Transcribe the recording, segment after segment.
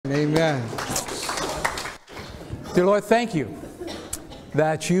Amen. Dear Lord, thank you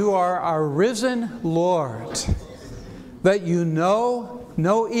that you are our risen Lord, that you know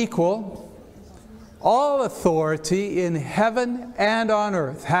no equal. All authority in heaven and on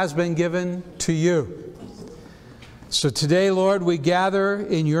earth has been given to you. So today, Lord, we gather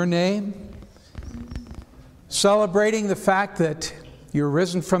in your name, celebrating the fact that you're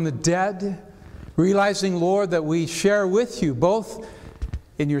risen from the dead, realizing, Lord, that we share with you both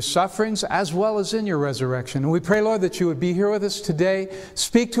in your sufferings as well as in your resurrection. And we pray, Lord, that you would be here with us today.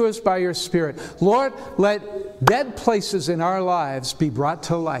 Speak to us by your Spirit. Lord, let dead places in our lives be brought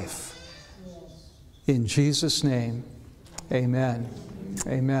to life. In Jesus' name, amen.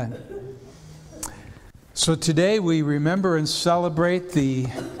 Amen. So today we remember and celebrate the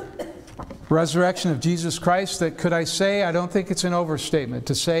resurrection of Jesus Christ that, could I say, I don't think it's an overstatement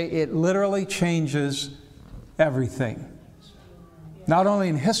to say it literally changes everything. Not only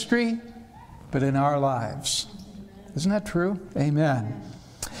in history, but in our lives. Isn't that true? Amen.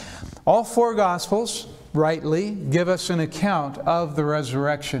 All four Gospels, rightly, give us an account of the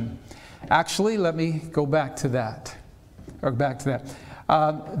resurrection. Actually, let me go back to that.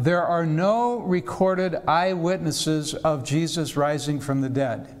 There are no recorded eyewitnesses of Jesus rising from the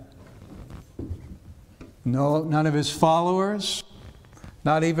dead. No, none of his followers,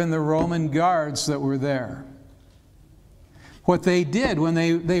 not even the Roman guards that were there. What they did when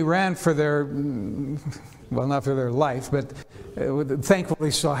they ran for their, well, not for their life, but thankfully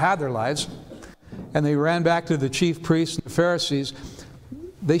still had their lives, and they ran back to the chief priests and the Pharisees,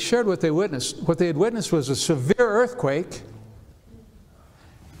 they shared what they witnessed. What they had witnessed was a severe earthquake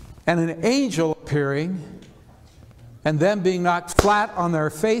and an angel appearing and them being knocked flat on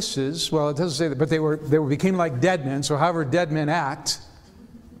their faces. Well, it doesn't say that, but they became like dead men, so however dead men act.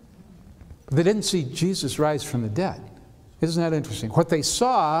 They didn't see Jesus rise from the dead. Isn't that interesting? What they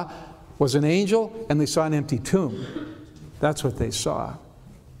saw was an angel, and they saw an empty tomb. That's what they saw.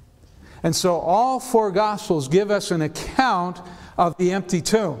 And so all four Gospels give us an account of the empty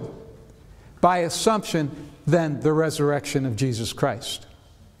tomb. By assumption, then the resurrection of Jesus Christ.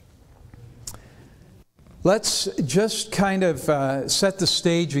 Let's just kind of set the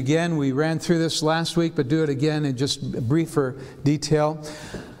stage again. We ran through this last week, but do it again in just briefer detail.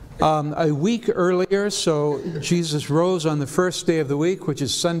 A week earlier, so Jesus rose on the first day of the week, which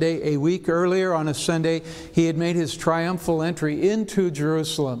is Sunday. A week earlier, on a Sunday, he had made his triumphal entry into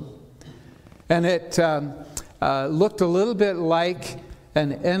Jerusalem. And it looked a little bit like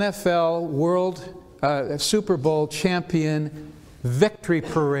an NFL World Super Bowl champion victory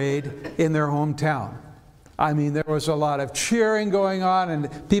parade in their hometown. I mean, there was a lot of cheering going on,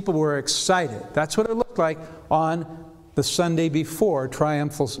 and people were excited. That's what it looked like on the Sunday before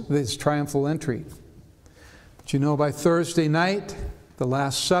his triumphal entry. But you know, by Thursday night, the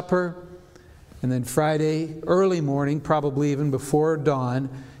Last Supper, and then Friday early morning, probably even before dawn,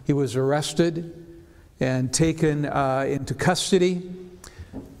 he was arrested and taken into custody,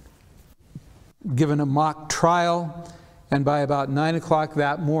 given a mock trial, and by about 9 o'clock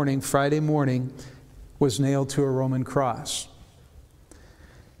that morning, Friday morning, was nailed to a Roman cross.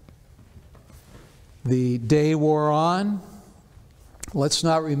 The day wore on. Let's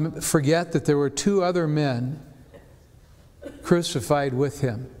not forget that there were two other men crucified with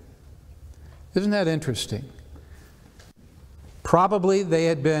him. Isn't that interesting? Probably they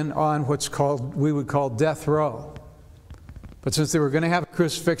had been on we would call death row. But since they were going to have a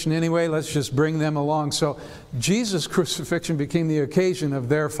crucifixion anyway, let's just bring them along. So Jesus' crucifixion became the occasion of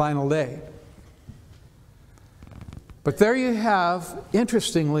their final day. But there you have,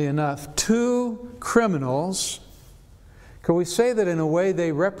 interestingly enough, two criminals. Can we say that in a way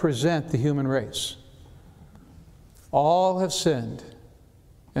they represent the human race? All have sinned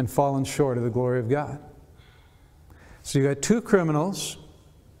and fallen short of the glory of God. So you got two criminals,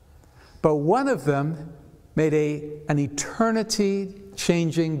 but one of them made an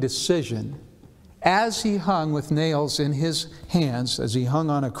eternity-changing decision as he hung with nails in his hands, as he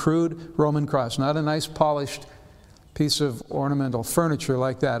hung on a crude Roman cross, not a nice polished piece of ornamental furniture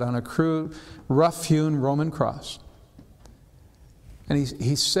like that, on a crude, rough-hewn Roman cross. And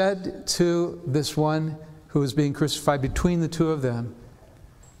he said to this one who was being crucified between the two of them,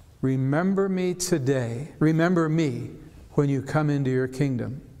 "Remember me today, remember me when you come into your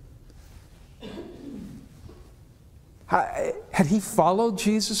kingdom." Had he followed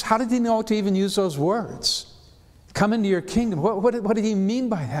Jesus? How did he know to even use those words? Come into your kingdom. What did he mean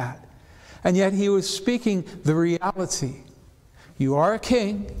by that? And yet he was speaking the reality. You are a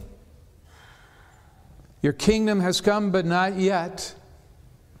king. Your kingdom has come, but not yet.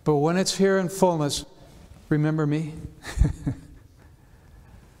 But when it's here in fullness, remember me.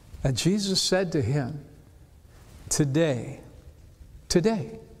 And Jesus said to him, today,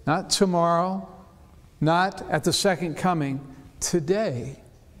 not tomorrow, not at the second coming, today,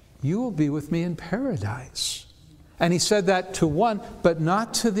 you will be with me in paradise. And he said that to one, but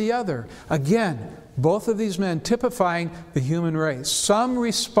not to the other. Again, both of these men typifying the human race. Some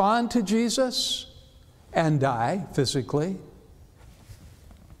respond to Jesus and die physically.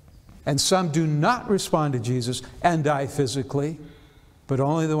 And some do not respond to Jesus and die physically. But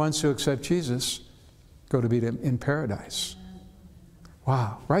only the ones who accept Jesus go to be in paradise.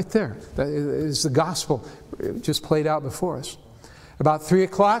 Wow, right there. That is the gospel just played out before us. About 3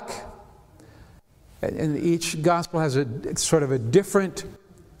 o'clock, and each gospel has a sort of a different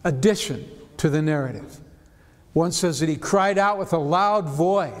addition to the narrative. One says that he cried out with a loud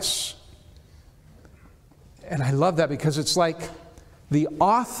voice. And I love that because it's like the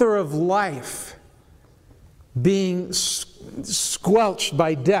author of life being squelched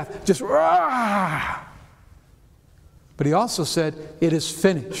by death. Just, rah! But he also said, it is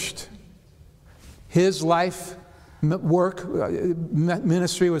finished. His life work,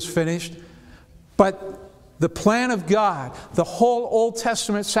 ministry was finished. But the plan of God, the whole Old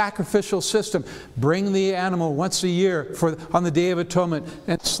Testament sacrificial system, bring the animal once a year on the Day of Atonement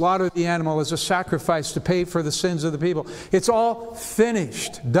and slaughter the animal as a sacrifice to pay for the sins of the people. It's all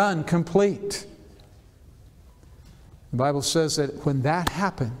finished, done, complete. The Bible says that when that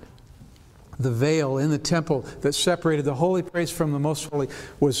happened, the veil in the temple that separated the holy place from the most holy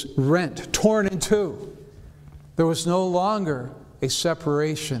was rent, torn in two. There was no longer a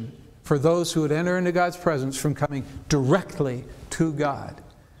separation for those who would enter into God's presence from coming directly to God.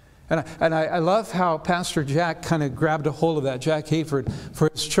 And I love how Pastor Jack kind of grabbed a hold of that, Jack Hayford, for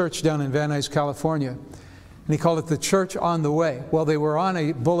his church down in Van Nuys, California. And he called it the Church on the Way. Well, they were on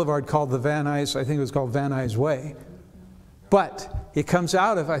a boulevard called the Van Nuys, I think it was called Van Nuys Way. But it comes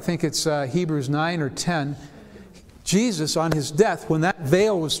out of, I think it's Hebrews 9 or 10, Jesus on his death, when that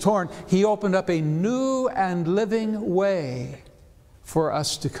veil was torn, he opened up a new and living way for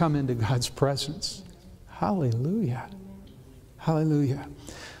us to come into God's presence. Hallelujah. Hallelujah.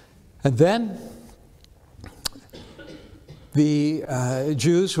 And then the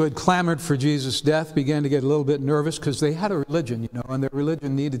Jews who had clamored for Jesus' death began to get a little bit nervous because they had a religion, and their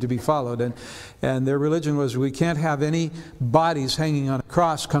religion needed to be followed. And their religion was, we can't have any bodies hanging on a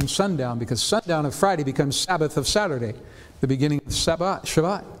cross come sundown, because sundown of Friday becomes Sabbath of Saturday, the beginning of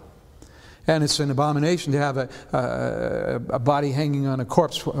Shabbat. And it's an abomination to have a body hanging on a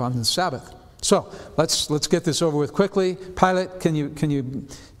corpse on the Sabbath. So let's get this over with quickly. Pilate, can you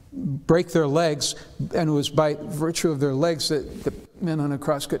break their legs? And it was by virtue of their legs that the men on a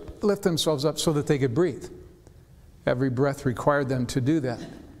cross could lift themselves up so that they could breathe. Every breath required them to do that,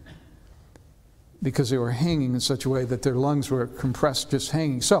 because they were hanging in such a way that their lungs were compressed just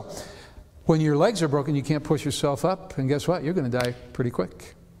hanging. So when your legs are broken, you can't push yourself up, and guess what? You're going to die pretty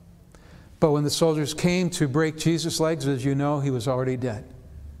quick. But when the soldiers came to break Jesus' legs, as you know, he was already dead.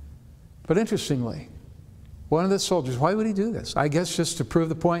 But interestingly, one of the soldiers, why would he do this? I guess just to prove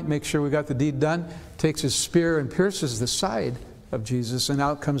the point, make sure we got the deed done, takes his spear and pierces the side of Jesus, and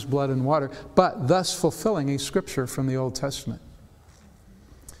out comes blood and water, but thus fulfilling a scripture from the Old Testament.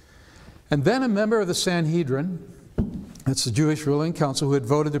 And then a member of the Sanhedrin, that's the Jewish ruling council, who had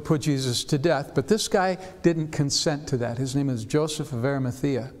voted to put Jesus to death, but this guy didn't consent to that. His name is Joseph of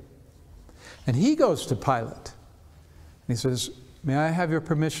Arimathea. And he goes to Pilate. And he says, may I have your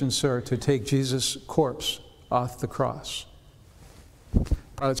permission, sir, to take Jesus' corpse off the cross?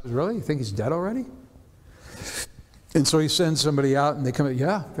 Pilate says, really? You think he's dead already? And so he sends somebody out, and they come,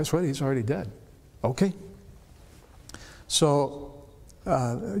 yeah, guess what? He's already dead. Okay. So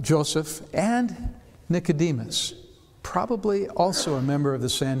Joseph and Nicodemus, probably also a member of the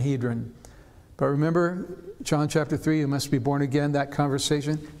Sanhedrin. But remember, John chapter 3, you must be born again, that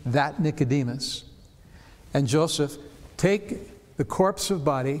conversation, that Nicodemus and Joseph take the corpse of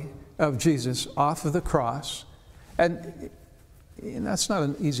body of Jesus off of the cross. And that's not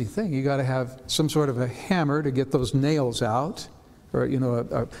an easy thing. You got to have some sort of a hammer to get those nails out, or,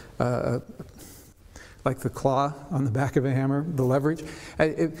 like the claw on the back of a hammer, the leverage.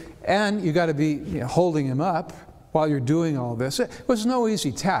 And you got to be holding him up while you're doing all this. It was no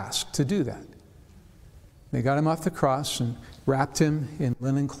easy task to do that. They got him off the cross and wrapped him in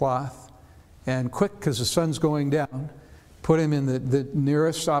linen cloth, and quick, because the sun's going down, put him in the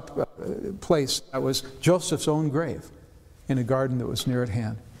nearest place. That was Joseph's own grave in a garden that was near at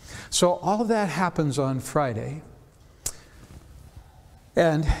hand. So all of that happens on Friday.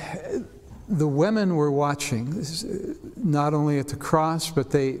 And the women were watching, not only at the cross, but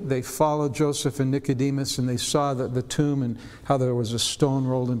they followed Joseph and Nicodemus, and they saw the tomb and how there was a stone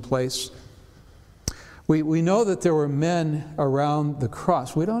rolled in place. We know that there were men around the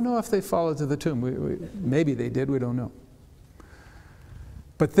cross. We don't know if they followed to the tomb. Maybe they did, we don't know.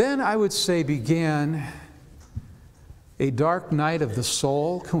 But then I would say began a dark night of the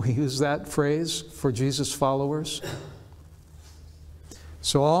soul. Can we use that phrase for Jesus' followers?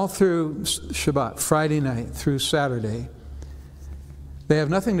 So all through Shabbat, Friday night through Saturday, they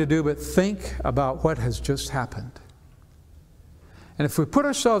have nothing to do but think about what has just happened. And if we put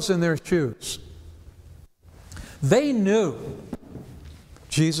ourselves in their shoes, they knew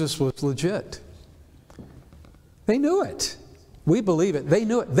Jesus was legit. They knew it. We believe it. They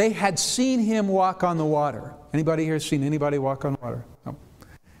knew it. They had seen him walk on the water. Anybody here seen anybody walk on water? No.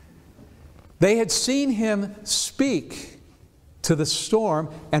 They had seen him speak to the storm,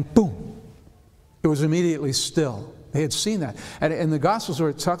 and boom, it was immediately still. They had seen that. And in the Gospels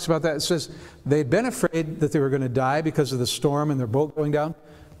where it talks about that, it says they'd been afraid that they were going to die because of the storm and their boat going down.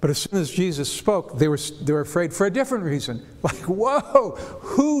 But as soon as Jesus spoke, they were afraid for a different reason. Like, whoa,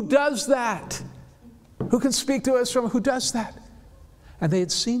 who does that? Who can speak to us who does that? And they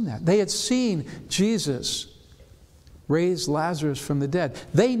had seen that. They had seen Jesus raise Lazarus from the dead.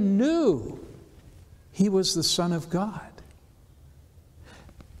 They knew he was the Son of God.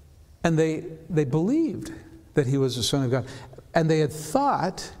 And they believed that he was the Son of God. And they had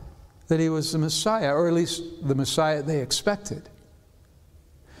thought that he was the Messiah, or at least the Messiah they expected.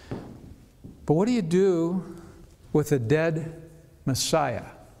 But what do you do with a dead Messiah?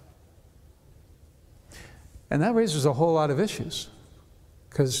 And that raises a whole lot of issues,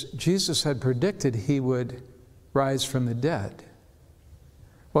 because Jesus had predicted he would rise from the dead.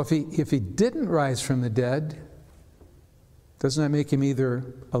 Well, if he didn't rise from the dead, doesn't that make him either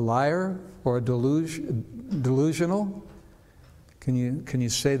a liar or a delusional? Can you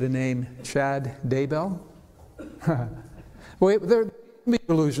say the name Chad Daybell? Well, they can be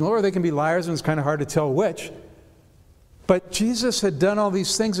delusional, or they can be liars, and it's kind of hard to tell which. But Jesus had done all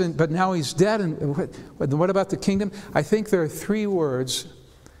these things, but now he's dead. And what about the kingdom? I think there are three words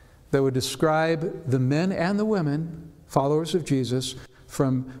that would describe the men and the women, followers of Jesus,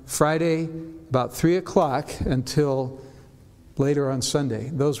 from Friday about 3 o'clock until later on Sunday.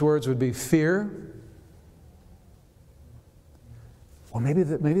 Those words would be fear. Well, maybe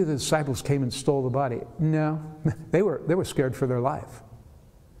the disciples came and stole the body. No, they were scared for their life.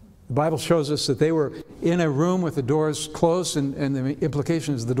 The Bible shows us that they were in a room with the doors closed, and the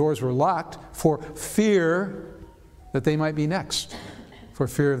implication is the doors were locked for fear that they might be next, for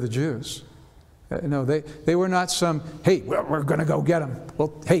fear of the Jews. No, they were not some, hey, we're going to go get them.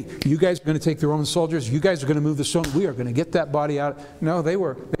 Well, hey, you guys are going to take the Roman soldiers. You guys are going to move the stone. We are going to get that body out. No, they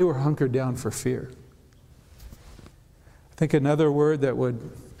were hunkered down for fear. I think another word that would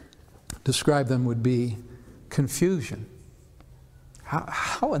describe them would be confusion.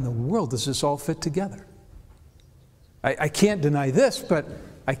 How in the world does this all fit together? I can't deny this, but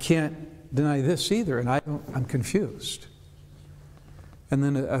I can't deny this either, and I'm confused. And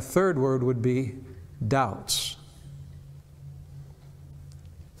then a third word would be doubts.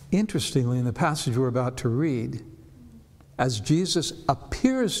 Interestingly, in the passage we're about to read, as Jesus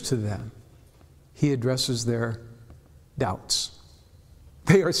appears to them, he addresses their doubts.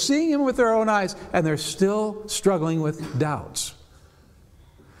 They are seeing him with their own eyes, and they're still struggling with doubts.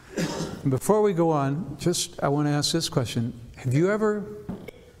 And before we go on, I want to ask this question. Have you ever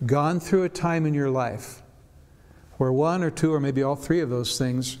gone through a time in your life where one or two or maybe all three of those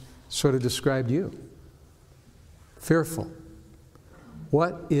things sort of described you? Fearful.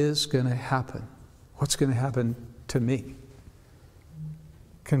 What is going to happen? What's going to happen to me?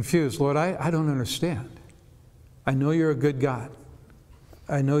 Confused. Lord, I don't understand. I know you're a good God.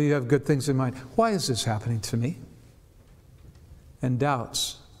 I know you have good things in mind. Why is this happening to me? And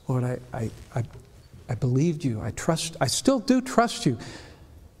doubts. Lord, I believed you. I still do trust you.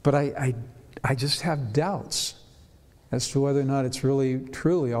 But I just have doubts as to whether or not it's really,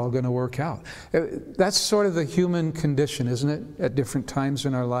 truly all going to work out. That's sort of the human condition, isn't it, at different times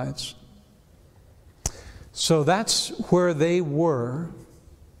in our lives? So that's where they were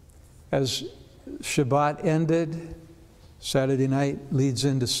as Shabbat ended. Saturday night leads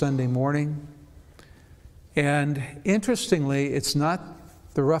into Sunday morning. And interestingly, it's not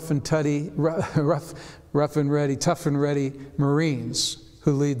the rough and ready, tough and ready Marines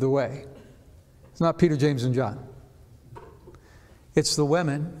who lead the way. It's not Peter, James, and John. It's the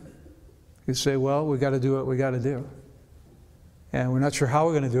women who say, well, we got to do what we got to do. And we're not sure how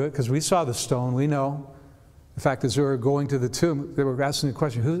we're going to do it, because we saw the stone. We know In fact, as they were going to the tomb, they were asking the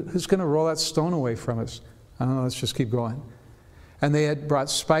question, who's going to roll that stone away from us? I don't know, let's just keep going. And they had brought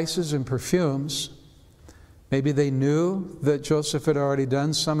spices and perfumes. Maybe they knew that Joseph had already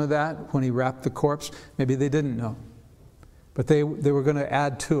done some of that when he wrapped the corpse. Maybe they didn't know. But they were going to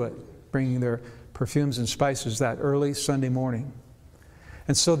add to it, bringing their perfumes and spices that early Sunday morning.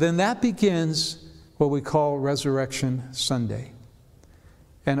 And so then that begins what we call Resurrection Sunday.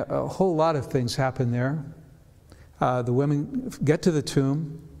 And a whole lot of things happen there. The women get to the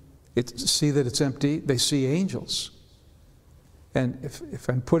tomb, see that it's empty. They see angels. And if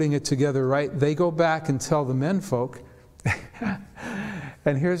I'm putting it together right, they go back and tell the menfolk.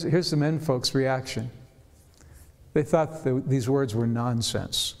 And here's the menfolk's reaction. They thought these words were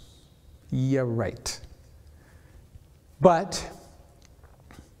nonsense. Yeah, right. But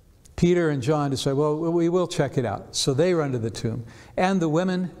Peter and John decide, well, we will check it out. So they run to the tomb. And the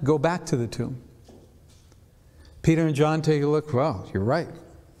women go back to the tomb. Peter and John take a look. Well, you're right.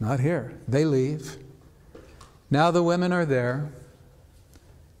 Not here. They leave. Now the women are there.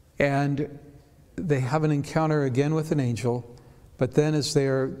 And they have an encounter again with an angel. But then as they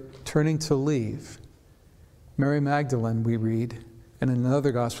are turning to leave, Mary Magdalene, we read, and in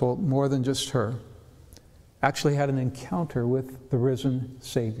another gospel, more than just her, actually had an encounter with the risen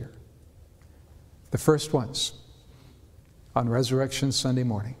Savior. The first ones on Resurrection Sunday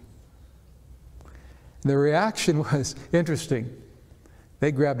morning. The reaction was interesting.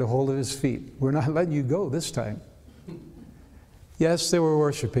 They grabbed a hold of his feet. We're not letting you go this time. Yes, they were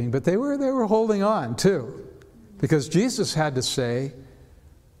worshiping, but they were holding on too. Because Jesus had to say,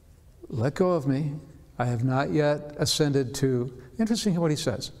 let go of me. I have not yet ascended to, interesting what he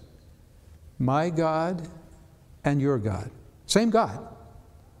says, my God and your God. Same God.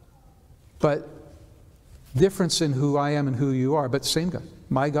 But difference in who I am and who you are, but same God.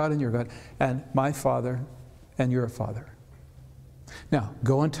 My God and your God, and my Father and your Father. Now,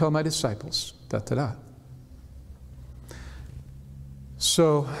 go and tell my disciples, da-da-da.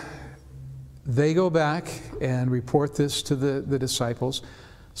 So they go back and report this to the disciples.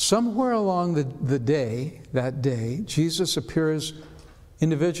 Somewhere along that day, Jesus appears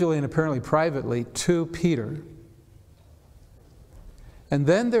individually and apparently privately to Peter. And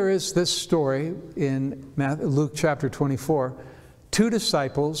then there is this story in Luke chapter 24, two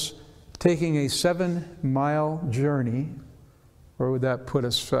disciples taking a 7-mile journey. Where would that put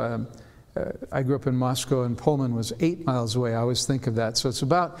us? I grew up in Moscow, and Pullman was 8 miles away. I always think of that. So it's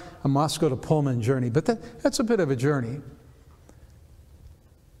about a Moscow to Pullman journey, but that's a bit of a journey.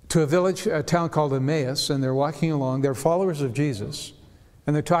 To a town called Emmaus, and they're walking along. They're followers of Jesus,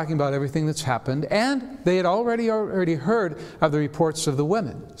 and they're talking about everything that's happened. And they had already heard of the reports of the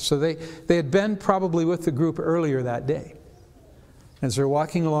women. So they had been probably with the group earlier that day. As they're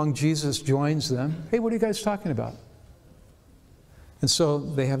walking along, Jesus joins them. Hey, what are you guys talking about? And so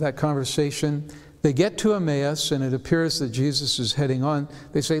they have that conversation. They get to Emmaus, and it appears that Jesus is heading on.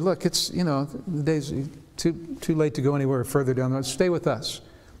 They say, look, it's, the day's too late to go anywhere further down the road. Stay with us.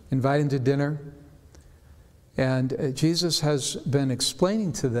 Invite him to dinner. And Jesus has been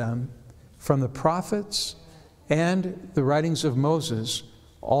explaining to them from the prophets and the writings of Moses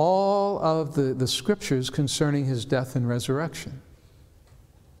all of the scriptures concerning his death and resurrection.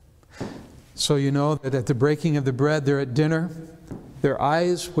 So you know that at the breaking of the bread, they're at dinner. Their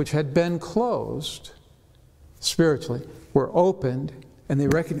eyes, which had been closed spiritually, were opened, and they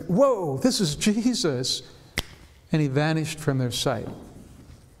recognized, whoa, this is Jesus. And he vanished from their sight.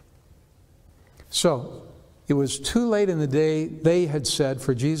 So, it was too late in the day, they had said,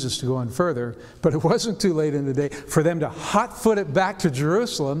 for Jesus to go on further, but it wasn't too late in the day for them to hot-foot it back to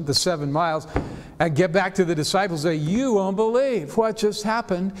Jerusalem, the 7 miles, and get back to the disciples and say, you won't believe what just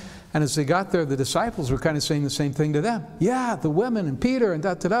happened. And as they got there, the disciples were kind of saying the same thing to them. Yeah, the women and Peter and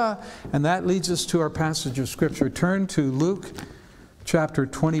da-da-da. And that leads us to our passage of Scripture. Turn to Luke chapter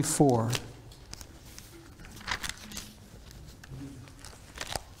 24.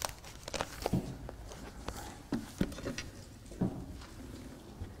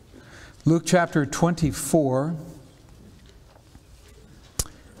 Luke chapter 24,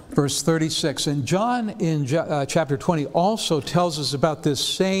 verse 36. And John in chapter 20 also tells us about this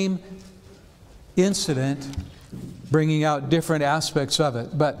same incident, bringing out different aspects of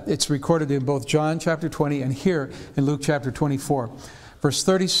it. But it's recorded in both John chapter 20 and here in Luke chapter 24. Verse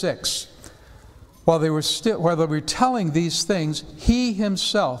 36. While they were telling these things, he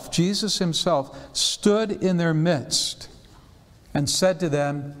himself, Jesus himself, stood in their midst and said to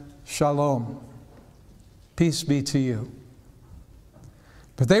them, Shalom, peace be to you.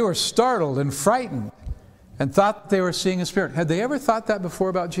 But they were startled and frightened and thought they were seeing a spirit. Had they ever thought that before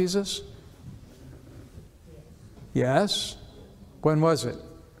about Jesus? Yes. When was it?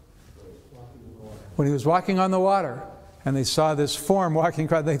 When he was walking on the water. And they saw this form walking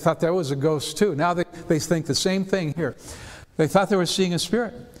across. They thought that was a ghost too. Now they think the same thing here. They thought they were seeing a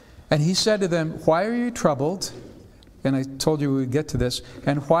spirit. And he said to them, why are you troubled? And I told you we would get to this.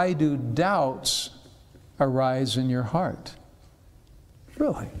 And why do doubts arise in your heart?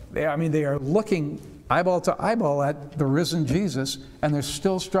 Really? They are looking eyeball to eyeball at the risen Jesus, and they're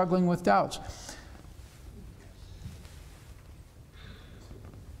still struggling with doubts.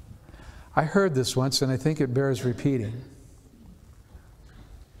 I heard this once, and I think it bears repeating.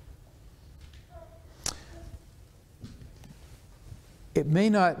 It may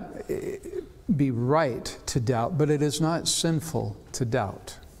not be right to doubt, but it is not sinful to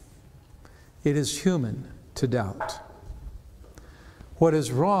doubt. It is human to doubt. What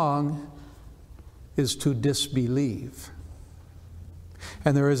is wrong is to disbelieve.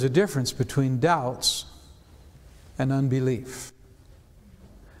 And there is a difference between doubts and unbelief.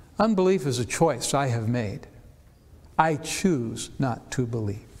 Unbelief is a choice I have made. I choose not to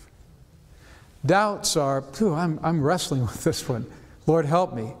believe. Doubts are, I'm wrestling with this one. Lord,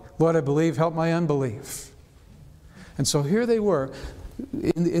 help me. Lord, I believe, help my unbelief. And so here they were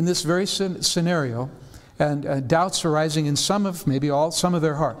in this very scenario, and doubts arising in some of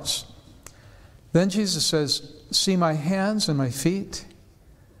their hearts. Then Jesus says, see my hands and my feet,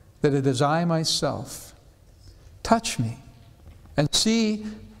 that it is I myself. Touch me and see,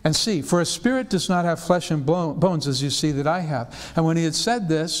 for a spirit does not have flesh and bones as you see that I have. And when he had said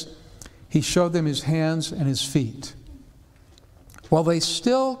this, he showed them his hands and his feet. Well, they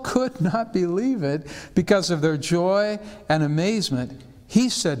still could not believe it because of their joy and amazement. He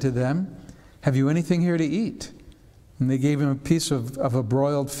said to them, have you anything here to eat? And they gave him a piece of a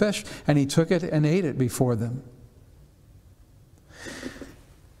broiled fish, and he took it and ate it before them.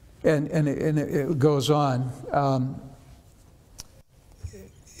 And it goes on.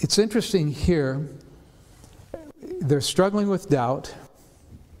 It's interesting here. They're struggling with doubt.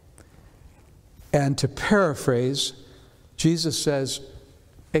 And to paraphrase, Jesus says,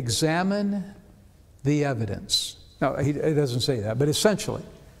 examine the evidence. No, he doesn't say that, but essentially,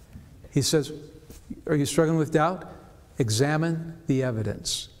 he says, are you struggling with doubt? Examine the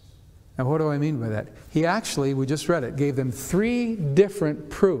evidence. Now, what do I mean by that? He actually, we just read it, gave them 3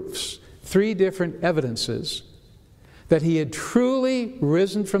 different proofs, 3 different evidences that he had truly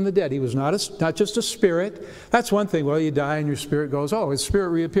risen from the dead. He was not just a spirit. That's one thing. Well, you die and your spirit goes, oh, his spirit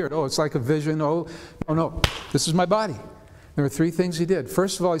reappeared. Oh, it's like a vision. Oh, no, this is my body. There were 3 things he did.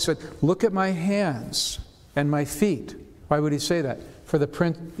 First of all, he said, look at my hands and my feet. Why would he say that? For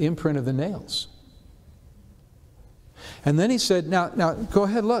the imprint of the nails. And then he said, now go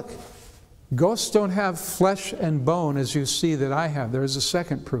ahead, look. Ghosts don't have flesh and bone as you see that I have. There is a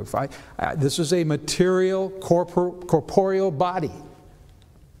second proof. This is a material, corporeal body.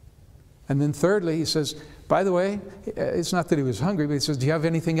 And then thirdly, he says, by the way, it's not that he was hungry, but he says, do you have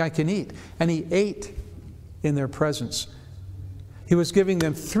anything I can eat? And he ate in their presence. He was giving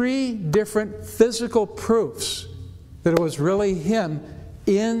them 3 different physical proofs that it was really him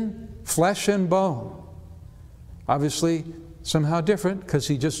in flesh and bone. Obviously, somehow different because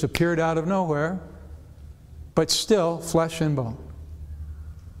he just appeared out of nowhere, but still flesh and bone.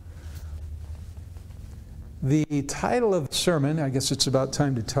 The title of the sermon, I guess it's about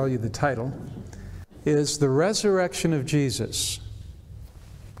time to tell you the title, is The Resurrection of Jesus, :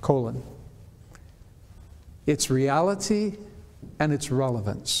 its reality and its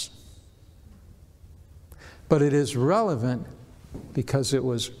relevance. But it is relevant because it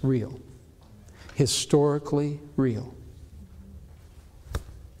was real, historically real.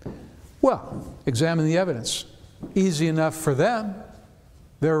 Well, examine the evidence. Easy enough for them.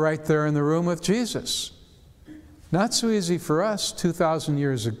 They're right there in the room with Jesus. Not so easy for us 2,000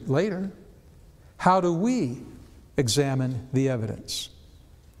 years later. How do we examine the evidence?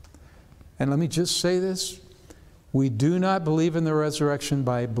 And let me just say this. We do not believe in the resurrection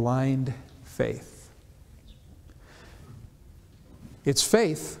by blind faith. It's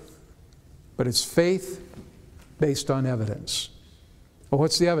faith, but it's faith based on evidence. Well,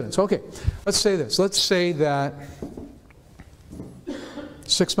 what's the evidence? Okay, let's say this. Let's say that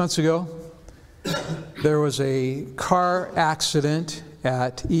 6 months ago, there was a car accident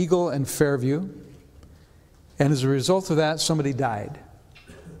at Eagle and Fairview, and as a result of that, somebody died.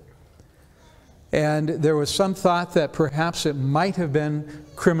 And there was some thought that perhaps it might have been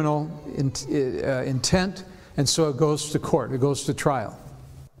criminal intent, and so it goes to court, it goes to trial.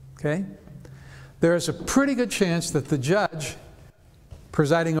 Okay? There's a pretty good chance that the judge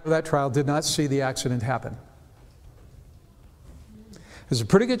presiding over that trial did not see the accident happen. there's a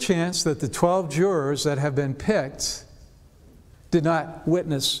pretty good chance that the 12 jurors that have been picked did not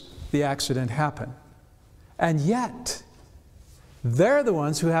witness the accident happen. And yet, they're the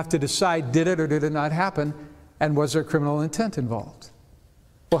ones who have to decide, did it or did it not happen, and was there criminal intent involved?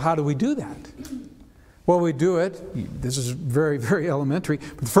 Well, how do we do that? Well, we do it, this is very, very elementary,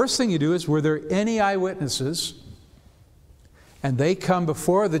 but the first thing you do is, were there any eyewitnesses? And they come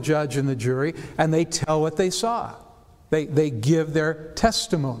before the judge and the jury, and they tell what they saw. They give their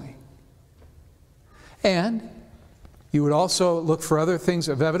testimony. And you would also look for other things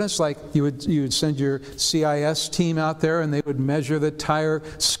of evidence, like you would send your CIS team out there, and they would measure the tire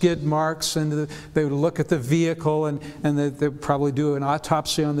skid marks, and they would look at the vehicle, and they would probably do an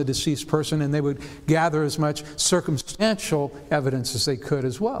autopsy on the deceased person, and they would gather as much circumstantial evidence as they could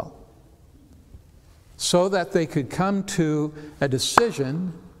as well, so that they could come to a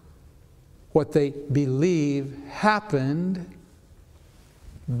decision what they believe happened.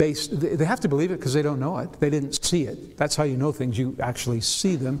 They have to believe it because they don't know it. They didn't see it. That's how you know things. You actually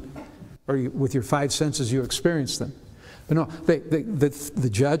see them, or with your 5 senses you experience them. But no, the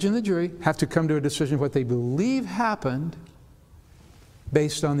judge and the jury have to come to a decision of what they believe happened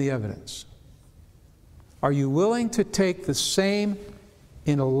based on the evidence. Are you willing to take the same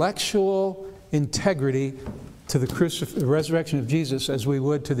intellectual integrity to the resurrection of Jesus as we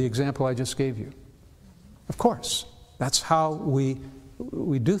would to the example I just gave you? Of course. That's how we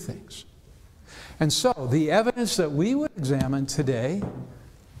do things. And so the evidence that we would examine today,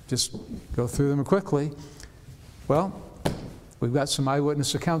 just go through them quickly. Well, we've got some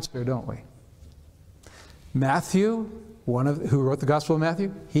eyewitness accounts there, don't we? Matthew, who wrote the Gospel of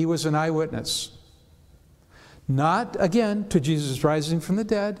Matthew, he was an eyewitness. Not, again, to Jesus rising from the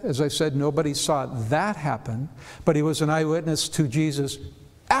dead. As I said, nobody saw that happen. But he was an eyewitness to Jesus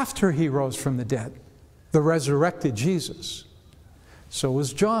after he rose from the dead, the resurrected Jesus. So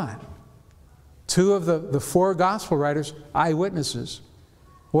was John. 2 of the 4 gospel writers, eyewitnesses.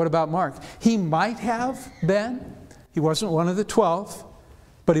 What about Mark? He might have been. He wasn't one of the 12,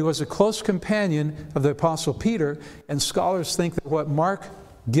 but he was a close companion of the Apostle Peter, and scholars think that what Mark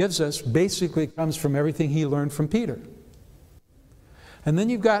gives us basically comes from everything he learned from Peter. And then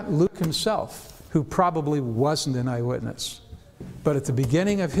you've got Luke himself, who probably wasn't an eyewitness. But at the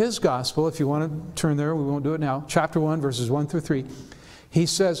beginning of his gospel, if you want to turn there, we won't do it now, chapter 1, verses 1 through 3, he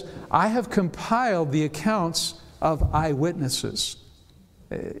says, I have compiled the accounts of eyewitnesses.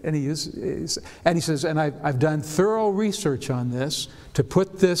 And he says, and I've done thorough research on this to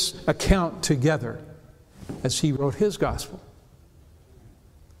put this account together as he wrote his gospel.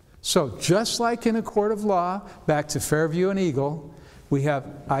 So just like in a court of law, back to Fairview and Eagle, we have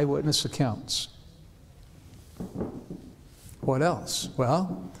eyewitness accounts. What else?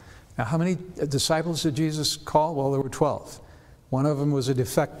 Well, now how many disciples did Jesus call? Well, there were 12. One of them was a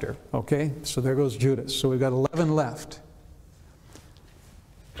defector, okay? So there goes Judas. So we've got 11 left.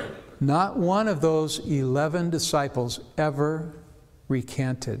 Not one of those 11 disciples ever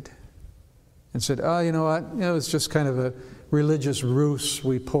recanted and said, oh, you know what? It was just kind of a religious ruse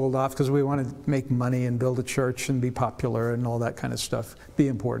we pulled off because we wanted to make money and build a church and be popular and all that kind of stuff, be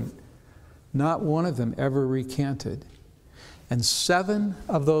important. Not one of them ever recanted. And 7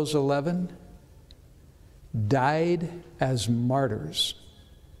 of those 11 died as martyrs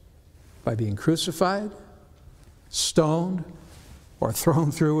by being crucified, stoned, or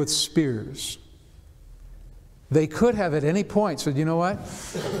thrown through with spears. They could have at any point said, you know what?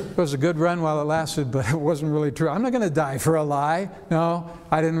 It was a good run while it lasted, but it wasn't really true. I'm not going to die for a lie. No,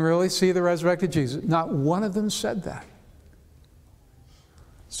 I didn't really see the resurrected Jesus. Not one of them said that.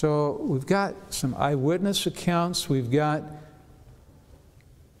 So we've got some eyewitness accounts. We've got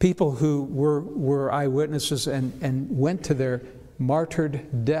people who were eyewitnesses and went to their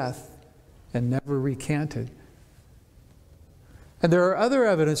martyred death and never recanted. And there are other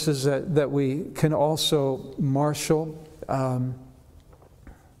evidences that we can also marshal. I'll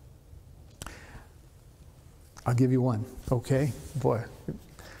give you one, okay? Boy,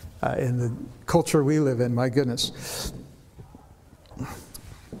 in the culture we live in, my goodness.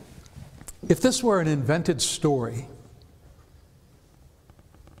 If this were an invented story,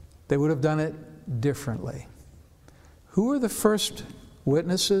 they would have done it differently. Who were the first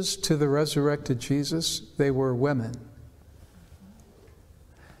witnesses to the resurrected Jesus? They were women.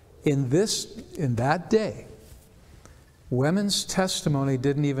 In that day, women's testimony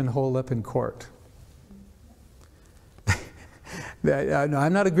didn't even hold up in court.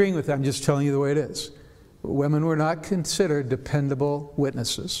 I'm not agreeing with that, I'm just telling you the way it is. Women were not considered dependable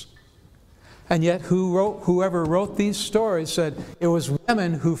witnesses. And yet whoever wrote these stories said it was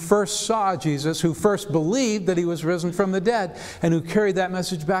women who first saw Jesus, who first believed that he was risen from the dead, and who carried that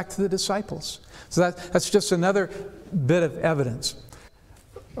message back to the disciples. So that's just another bit of evidence.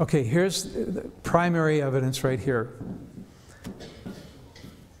 Okay, here's the primary evidence right here.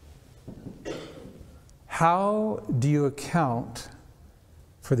 How do you account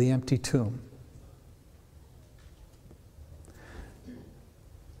for the empty tomb?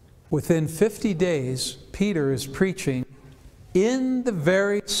 Within 50 days, Peter is preaching in the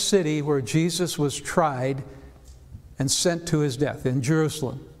very city where Jesus was tried and sent to his death, in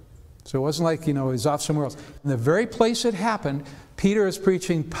Jerusalem. So it wasn't like, he was off somewhere else. In the very place it happened, Peter is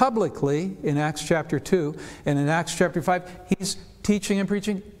preaching publicly in Acts chapter 2, and in Acts chapter 5, he's teaching and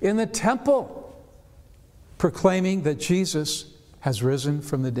preaching in the temple, proclaiming that Jesus has risen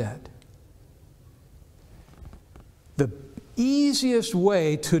from the dead. The easiest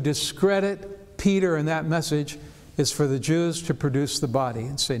way to discredit Peter and that message is for the Jews to produce the body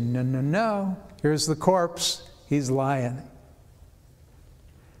and say, no, no, no, here's the corpse, he's lying.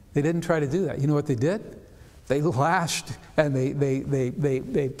 They didn't try to do that. You know what they did? They lashed and they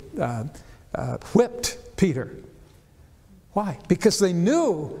whipped Peter. Why? Because they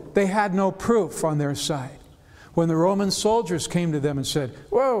knew they had no proof on their side. When the Roman soldiers came to them and said,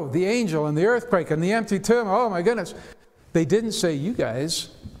 whoa, the angel and the earthquake and the empty tomb, oh my goodness. They didn't say, you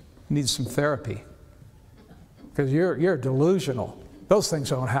guys need some therapy because you're delusional. Those things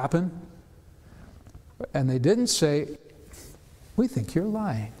don't happen. And they didn't say, we think you're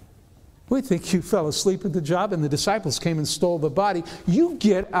lying. We think you fell asleep at the job and the disciples came and stole the body. You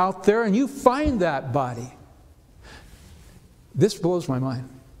get out there and you find that body. This blows my mind.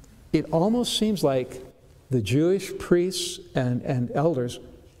 It almost seems like the Jewish priests and elders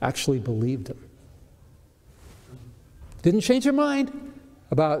actually believed him. Didn't change their mind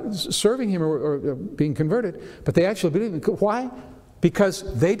about serving him or being converted, but they actually believed him. Why?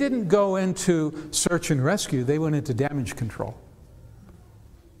 Because they didn't go into search and rescue, they went into damage control.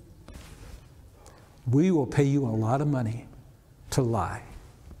 We will pay you a lot of money to lie.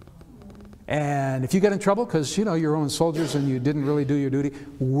 And if you get in trouble because, you're Roman soldiers and you didn't really do your duty,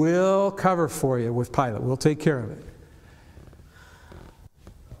 we'll cover for you with Pilate. We'll take care of it.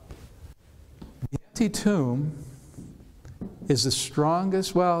 The empty tomb is the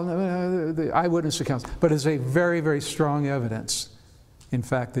strongest, the eyewitness accounts, but is a very, very strong evidence, in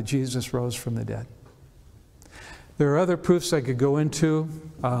fact, that Jesus rose from the dead. There are other proofs I could go into.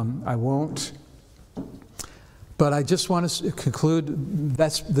 I won't. But I just want to conclude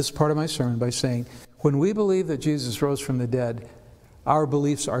this part of my sermon by saying, when we believe that Jesus rose from the dead, our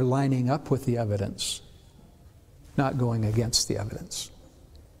beliefs are lining up with the evidence, not going against the evidence.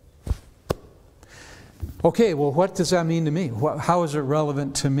 Okay, well, what does that mean to me? How is it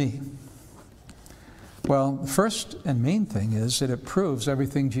relevant to me? Well, the first and main thing is that it proves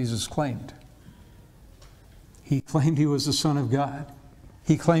everything Jesus claimed. He claimed he was the Son of God.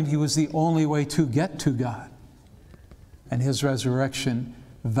 He claimed he was the only way to get to God. And his resurrection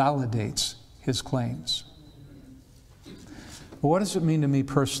validates his claims. Well, what does it mean to me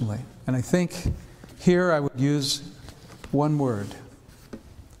personally? And I think here I would use one word: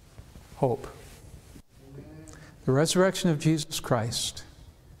 hope. The resurrection of Jesus Christ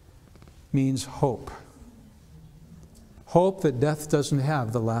means hope. Hope that death doesn't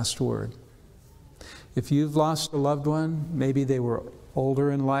have the last word. If you've lost a loved one, maybe they were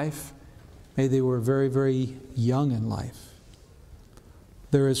older in life, maybe they were very, very young in life.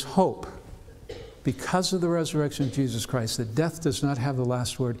 There is hope because of the resurrection of Jesus Christ that death does not have the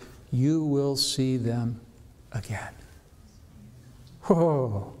last word. You will see them again.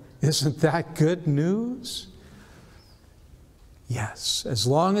 Whoa, isn't that good news? Yes, as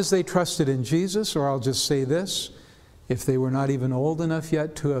long as they trusted in Jesus, or I'll just say this, if they were not even old enough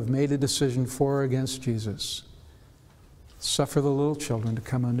yet to have made a decision for or against Jesus, suffer the little children to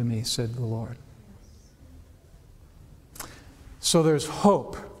come unto me, said the Lord. So there's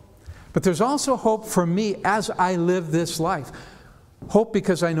hope. But there's also hope for me as I live this life. Hope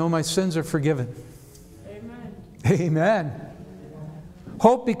because I know my sins are forgiven. Amen. Amen.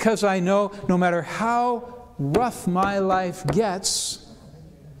 Hope because I know no matter how rough my life gets,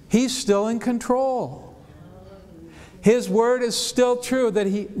 He's still in control. His word is still true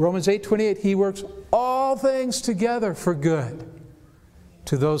that Romans 8:28, He works all things together for good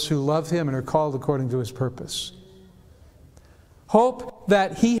to those who love Him and are called according to His purpose. Hope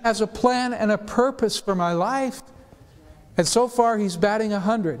that He has a plan and a purpose for my life. And so far He's batting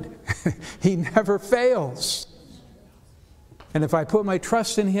 100. He never fails. And if I put my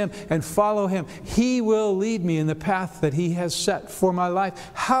trust in Him and follow Him, He will lead me in the path that He has set for my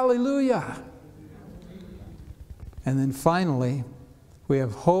life. Hallelujah! And then finally, we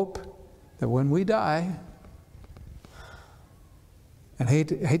have hope that when we die, and I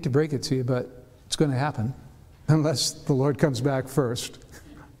hate to break it to you, but it's going to happen, unless the Lord comes back first.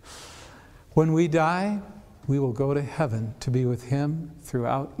 When we die, we will go to heaven to be with Him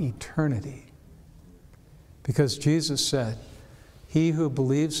throughout eternity. Because Jesus said, "He who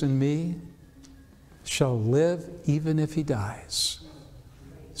believes in me shall live even if he dies."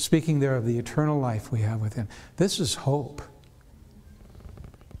 Speaking there of the eternal life we have with Him. This is hope.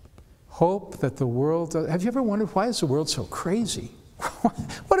 Hope that the world... Have you ever wondered, why is the world so crazy?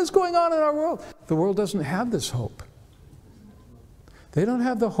 What is going on in our world? The world doesn't have this hope. They don't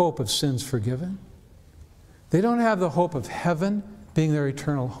have the hope of sins forgiven. They don't have the hope of heaven being their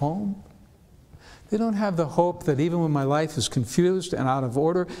eternal home. They don't have the hope that even when my life is confused and out of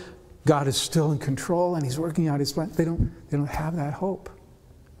order, God is still in control and He's working out His plan. They don't have that hope.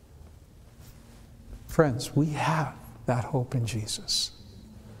 Friends, we have that hope in Jesus.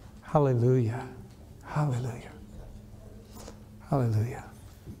 Hallelujah. Hallelujah. Hallelujah.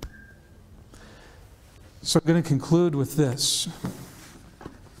 So I'm going to conclude with this.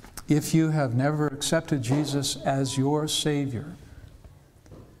 If you have never accepted Jesus as your Savior,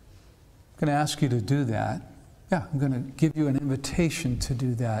 I'm going to ask you to do that. Yeah, I'm going to give you an invitation to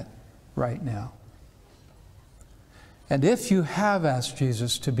do that right now. And if you have asked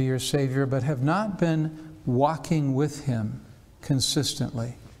Jesus to be your Savior but have not been walking with Him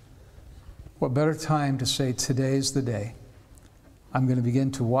consistently, what better time to say, today's the day. I'm going to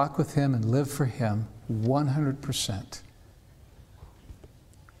begin to walk with Him and live for Him 100%.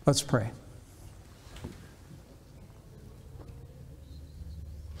 Let's pray.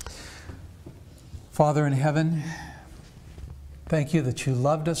 Father in heaven, thank You that You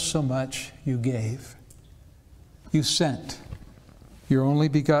loved us so much, You gave. You sent Your only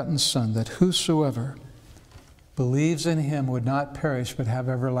begotten Son, that whosoever believes in Him would not perish but have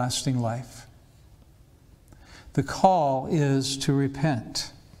everlasting life. The call is to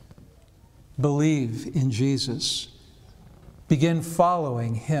repent, believe in Jesus, begin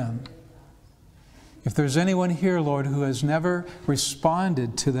following Him. If there's anyone here, Lord, who has never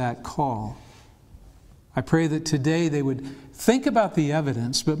responded to that call, I pray that today they would think about the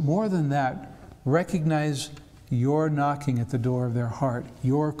evidence, but more than that, recognize Your knocking at the door of their heart,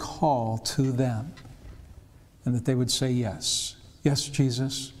 Your call to them, and that they would say yes. Yes,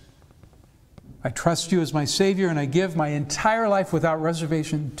 Jesus, I trust You as my Savior, and I give my entire life without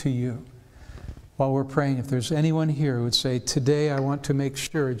reservation to You. While we're praying, if there's anyone here who would say, today I want to make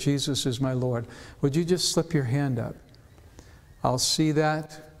sure Jesus is my Lord, would you just slip your hand up? I'll see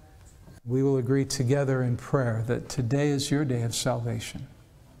that. We will agree together in prayer that today is your day of salvation.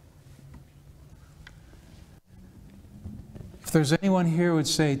 If there's anyone here who would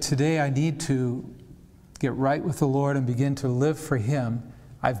say, today I need to get right with the Lord and begin to live for Him.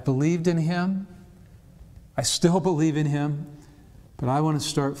 I've believed in Him. I still believe in Him. But I want to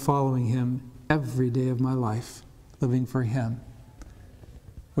start following Him every day of my life, living for Him.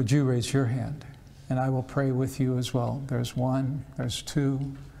 Would you raise your hand? And I will pray with you as well. There's one, there's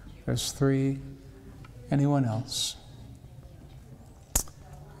two, there's three. Anyone else?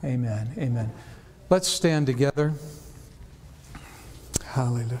 Amen. Amen. Let's stand together.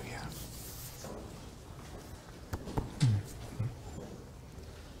 Hallelujah.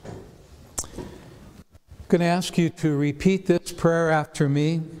 I'm going to ask you to repeat this prayer after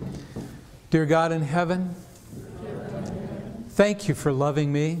me. Dear God in heaven, thank You for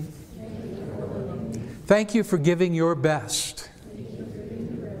loving me. Thank You for giving Your best,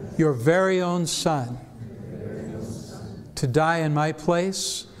 Your very own Son, to die in my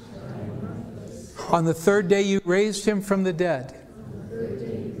place. On the third day You raised Him from the dead.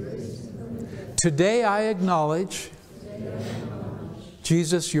 Today I acknowledge,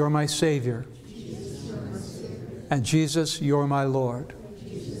 Jesus, You're my Savior. And Jesus, You're my Lord.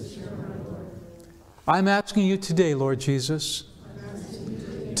 I'm asking You today, Lord Jesus,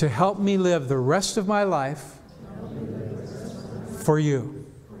 to help me live the rest of my life for You,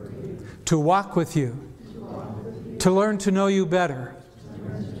 to walk with You, to learn to know You better,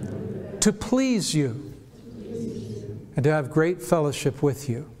 to please You, and to have great fellowship with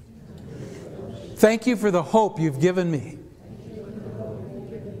You. Thank You for the hope You've given me.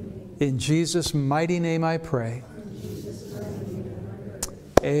 In Jesus' mighty name I pray.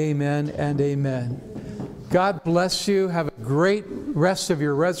 Amen and amen. God bless you. Have a great rest of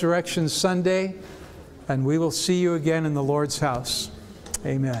your Resurrection Sunday, and we will see you again in the Lord's house.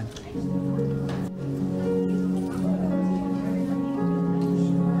 Amen.